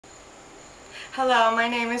Hello, my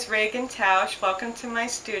name is Regan Tausch. Welcome to my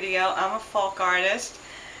studio. I'm a folk artist,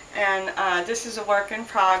 and this is a work in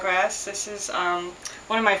progress. This is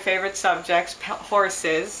one of my favorite subjects,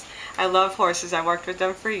 horses. I love horses. I worked with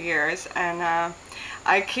them for years, and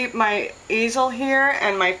I keep my easel here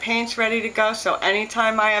and my paints ready to go, so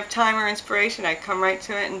anytime I have time or inspiration, I come right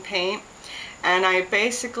to it and paint. And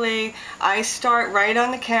I start right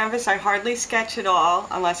on the canvas. I hardly sketch at all,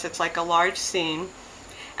 unless it's like a large scene.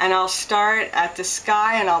 And I'll start at the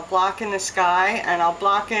sky, and I'll block in the sky, and I'll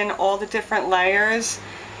block in all the different layers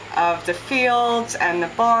of the fields and the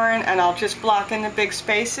barn, and I'll just block in the big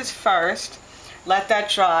spaces first, let that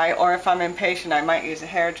dry, or if I'm impatient I might use a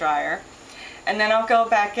hair dryer. And then I'll go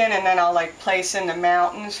back in, and then I'll like place in the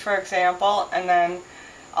mountains, for example, and then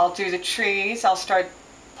I'll do the trees. I'll start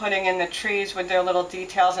putting in the trees with their little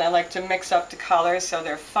details, and I like to mix up the colors so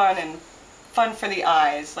they're fun for the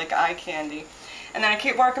eyes, like eye candy. And then I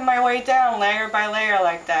keep working my way down layer by layer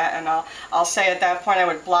like that, and I'll say at that point I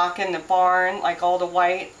would block in the barn, like all the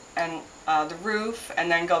white and the roof,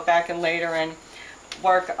 and then go back and later and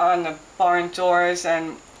work on the barn doors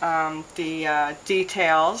and the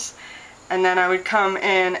details. And then I would come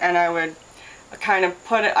in and I would kind of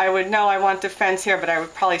put it, I would know I want the fence here, but I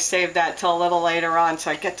would probably save that till a little later on, so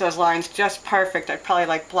I get those lines just perfect. I'd probably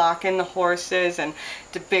like block in the horses and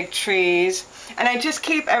the big trees, and I just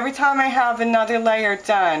keep, every time I have another layer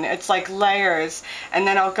done, it's like layers, and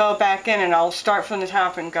then I'll go back in and I'll start from the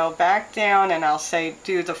top and go back down, and I'll say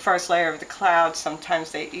do the first layer of the clouds.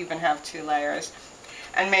 Sometimes they even have 2 layers,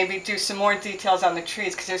 and maybe do some more details on the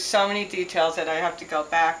trees, because there's so many details that I have to go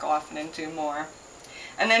back often and do more.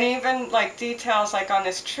 And then even like details like on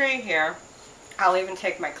this tree here, I'll even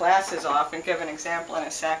take my glasses off and give an example in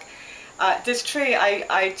a sec. This tree,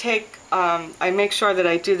 I make sure that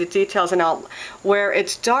I do the details, and where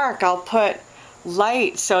it's dark, I'll put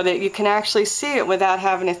light so that you can actually see it without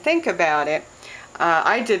having to think about it.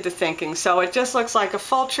 I did the thinking, so it just looks like a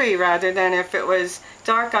full tree, rather than if it was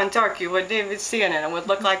dark on dark, you wouldn't even see it, and it would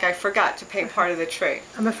look like I forgot to paint part of the tree.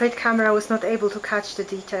 I'm afraid camera was not able to catch the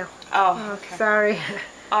detail. Oh, okay. Sorry.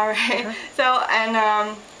 All right. So,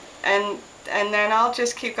 and then I'll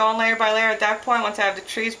just keep going layer by layer. At that point, once I have the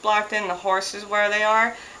trees blocked in, the horses where they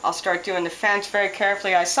are, I'll start doing the fence very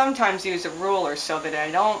carefully. I sometimes use a ruler so that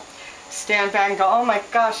I don't stand back and go, oh my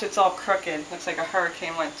gosh, it's all crooked. Looks like a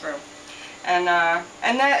hurricane went through. And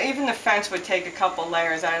that, even the fence would take a couple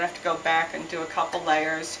layers. I'd have to go back and do a couple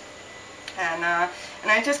layers. And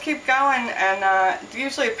I just keep going, and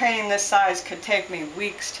usually a painting this size could take me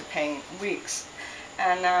weeks to paint, weeks.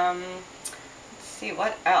 And let's see,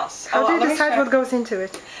 what else? How do you decide what goes into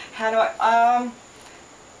it? How do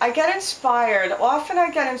I get inspired. Often I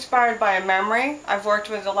get inspired by a memory. I've worked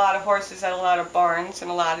with a lot of horses at a lot of barns in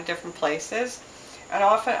a lot of different places. And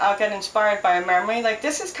often I'll get inspired by a memory. Like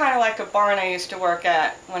this is kind of like a barn I used to work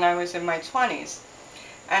at when I was in my 20s.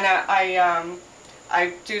 And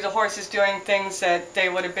I do the horses doing things that they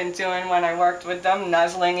would have been doing when I worked with them,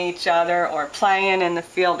 nuzzling each other or playing in the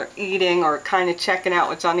field or eating or kind of checking out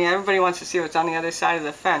what's on the other. Everybody wants to see what's on the other side of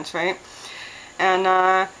the fence, right? And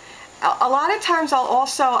a lot of times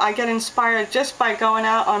I get inspired just by going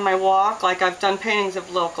out on my walk. Like I've done paintings of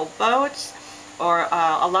local boats or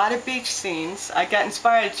a lot of beach scenes. I get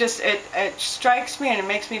inspired. It strikes me and it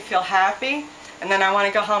makes me feel happy. And then I want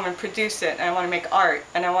to go home and produce it, and I want to make art,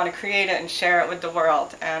 and I want to create it and share it with the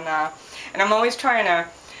world. And I'm always trying to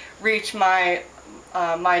reach my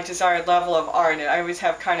desired level of art. I always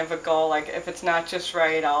have kind of a goal, like if it's not just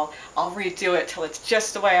right, I'll redo it till it's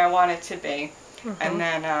just the way I want it to be. Mm-hmm.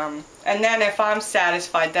 And then if I'm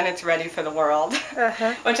satisfied, then it's ready for the world.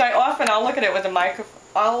 Which I'll look at it with a microphone.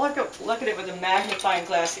 I'll look at it with a magnifying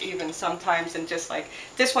glass even sometimes, and just like,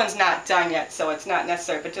 this one's not done yet, so it's not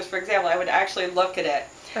necessary. But just for example, I would actually look at it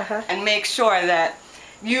and make sure that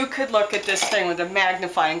you could look at this thing with a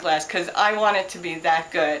magnifying glass, because I want it to be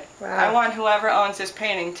that good. Wow. I want whoever owns this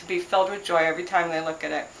painting to be filled with joy every time they look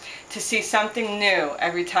at it, to see something new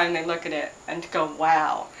every time they look at it, and to go,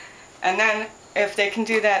 wow. And then if they can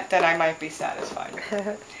do that, then I might be satisfied.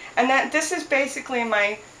 And this is basically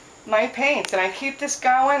my paints, and I keep this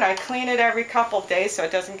going. I clean it every couple days so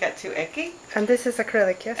it doesn't get too icky. And this is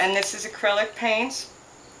acrylic, yes? And this is acrylic paints.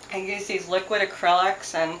 I use these liquid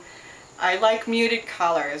acrylics, and I like muted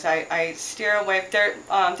colors. I steer away, they're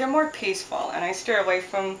more peaceful, and I steer away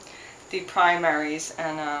from the primaries,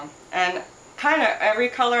 and kind of every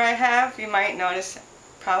color I have, you might notice,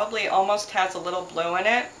 probably almost has a little blue in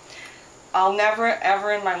it. I'll never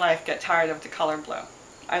ever in my life get tired of the color blue.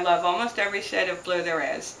 I love almost every shade of blue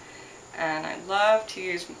there is. And I love to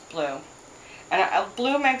use blue. And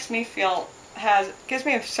blue makes me feel gives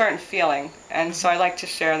me a certain feeling, and so I like to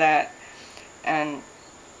share that and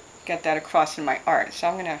get that across in my art. So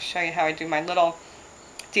I'm going to show you how I do my little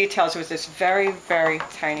details with this very, very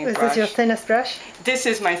tiny brush. Is this your thinnest brush? This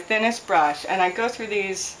is my thinnest brush, and I go through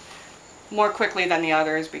these more quickly than the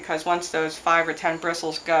others because once those 5 or 10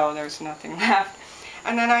 bristles go, there's nothing left.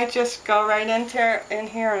 And then I just go right in here, and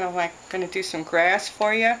I'm like going to do some grass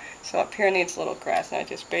for you. So up here needs a little grass, and I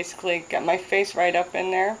just basically get my face right up in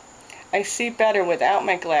there. I see better without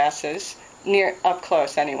my glasses, up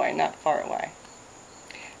close anyway, not far away.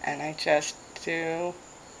 And I just do,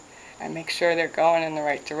 I make sure they're going in the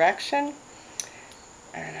right direction,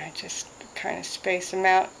 and I just kind of space them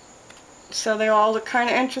out so they all look kind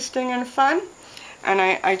of interesting and fun. And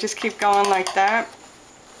I just keep going like that.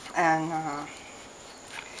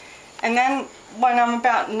 And then when I'm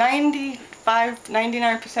about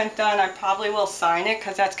 99% done, I probably will sign it,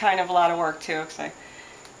 because that's kind of a lot of work too, because I'm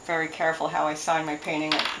very careful how I sign my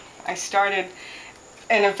painting. I started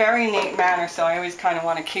in a very neat manner, so I always kind of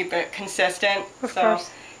want to keep it consistent. Of course.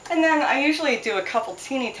 And then I usually do a couple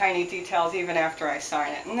teeny tiny details even after I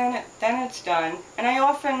sign it, and then it's done. And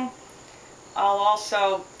I'll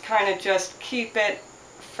also kind of just keep it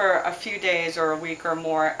for a few days or a week or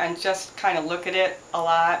more, and just kind of look at it a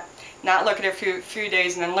lot. Not look at it for a few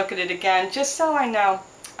days and then look at it again, just so I know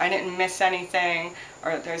I didn't miss anything,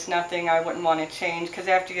 or there's nothing I wouldn't want to change, because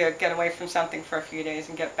after you get away from something for a few days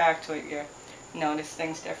and get back to it, you notice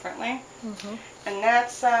things differently. Mm-hmm. And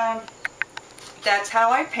that's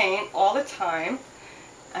how I paint all the time,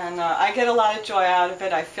 and I get a lot of joy out of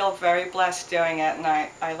it. I feel very blessed doing it, and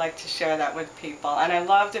I like to share that with people. And I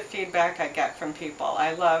love the feedback I get from people.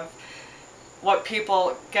 I love what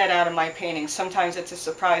people get out of my paintings. Sometimes it's a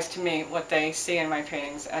surprise to me what they see in my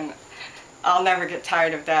paintings, and I'll never get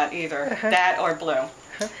tired of that either. That or blue.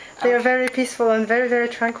 They are very peaceful and very, very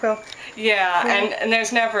tranquil. Yeah, and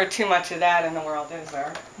there's never too much of that in the world, is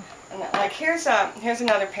there? And like here's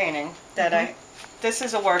another painting that this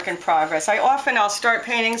is a work in progress. I'll start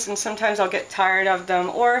paintings and sometimes I'll get tired of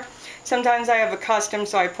them, or sometimes I have a custom,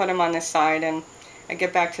 so I put them on the side and I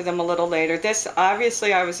get back to them a little later. This,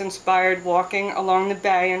 obviously, I was inspired walking along the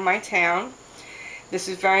bay in my town. This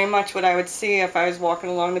is very much what I would see if I was walking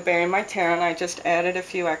along the bay in my town. I just added a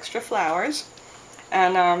few extra flowers.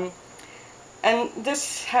 And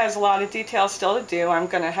this has a lot of details still to do. I'm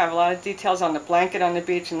going to have a lot of details on the blanket on the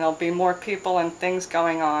beach, and there'll be more people and things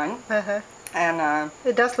going on. And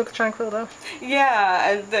it does look tranquil, though.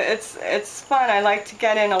 Yeah, it's fun. I like to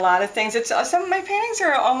get in a lot of things. Some of my paintings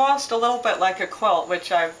are almost a little bit like a quilt,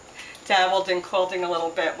 which I've dabbled in quilting a little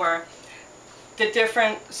bit, where the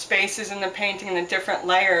different spaces in the painting and the different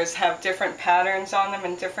layers have different patterns on them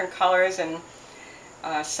and different colors, and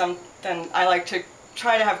then I like to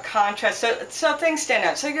try to have contrast so things stand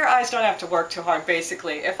out, so your eyes don't have to work too hard.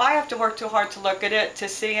 Basically, if I have to work too hard to look at it to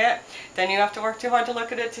see it, then you have to work too hard to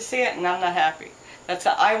look at it to see it, and I'm not happy.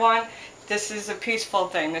 This is a peaceful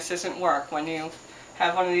thing. This isn't work. When you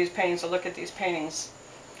have one of these paintings or look at these paintings,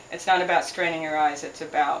 it's not about straining your eyes, it's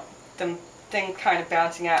about the thing kind of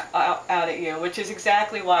bouncing out at you, which is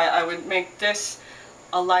exactly why I would make this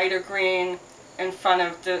a lighter green in front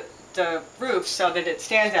of the roof, so that it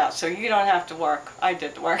stands out, so you don't have to work. I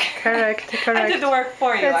did the work. Correct, correct. I did the work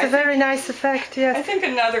for you. It's a very nice effect, yes. I think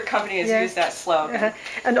another company has used that slogan.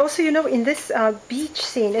 And also, you know, in this beach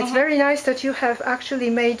scene, it's very nice that you have actually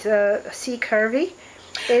made the sea curvy.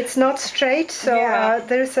 It's not straight, so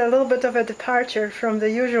there's a little bit of a departure from the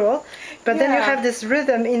usual, but then you have this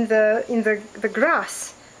rhythm in the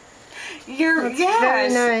grass. Yes,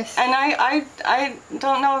 very nice. And I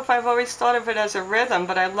don't know if I've always thought of it as a rhythm,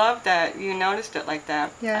 but I love that you noticed it like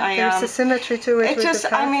that. Yeah, there's a symmetry to it. It just,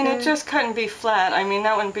 I mean, it just couldn't be flat. I mean,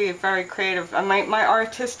 that wouldn't be very creative. My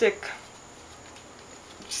artistic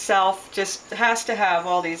self just has to have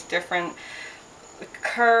all these different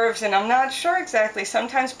curves, and I'm not sure exactly.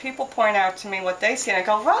 Sometimes people point out to me what they see, and I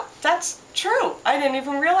go, well, that's true. I didn't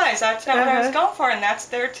even realize that's not what I was going for, and that's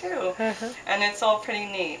there too. And it's all pretty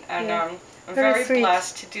neat. And I'm very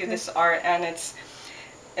blessed to do this art, and it's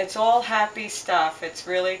all happy stuff. It's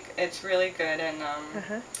really good, and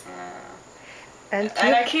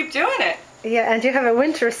I keep doing it. Yeah, and you have a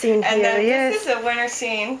winter scene and here. Then this is a winter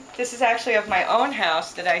scene. This is actually of my own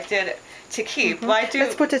house that I did to keep. Well,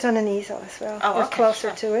 let's put it on an easel as well, or closer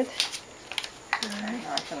to it.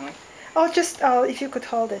 Just if you could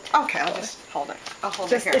hold it. Okay, I'll just hold it. I'll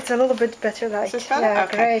hold it here. It's a little bit better light. Is this better? Yeah,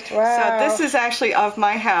 okay. Great. Wow. So this is actually of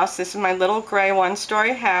my house. This is my little gray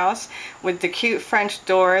one-story house with the cute French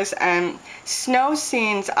doors and snow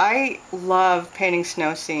scenes. I love painting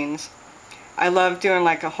snow scenes. I love doing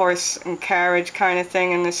like a horse and carriage kind of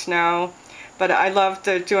thing in the snow. But I love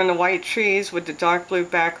doing the white trees with the dark blue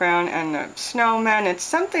background and the snowmen. It's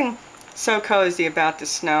something so cozy about the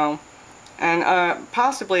snow. And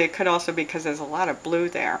possibly it could also be because there's a lot of blue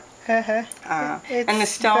there. It's and the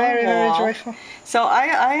stone very, wall. very joyful. So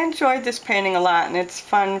I enjoyed this painting a lot, and it's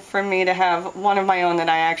fun for me to have one of my own that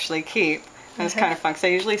I actually keep. And it's kind of fun because I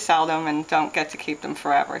usually sell them and don't get to keep them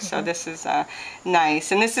forever. So this is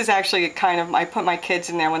nice. And this is actually kind of, I put my kids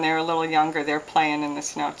in there when they were a little younger. They're playing in the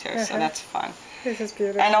snow too, so that's fun. This is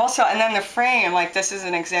beautiful. And also, and then the frame, like this is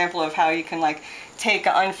an example of how you can like take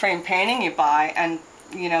an unframed painting you buy, and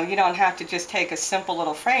you know, you don't have to just take a simple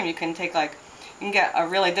little frame. You can take like, you can get a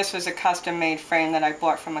really, this was a custom made frame that I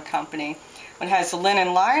bought from a company. It has a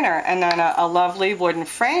linen liner and then a lovely wooden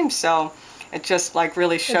frame, so it just like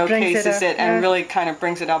really showcases it and really kind of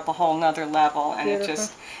brings it up a whole nother level. And it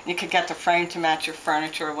just, you could get the frame to match your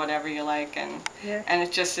furniture or whatever you like, and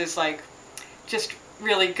it just is like, just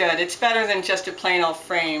really good. It's better than just a plain old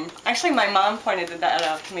frame. Actually, my mom pointed that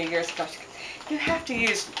out to me years ago. She goes, you have to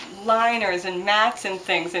use liners and mats and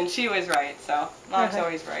things, and she was right. So mom's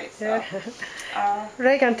always right. So.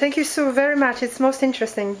 Regan, thank you so very much. It's most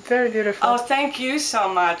interesting, very beautiful. Oh, thank you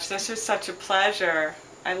so much. This was such a pleasure.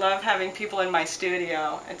 I love having people in my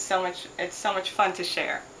studio. It's so much fun to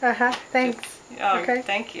share. Thanks. Okay.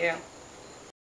 Thank you.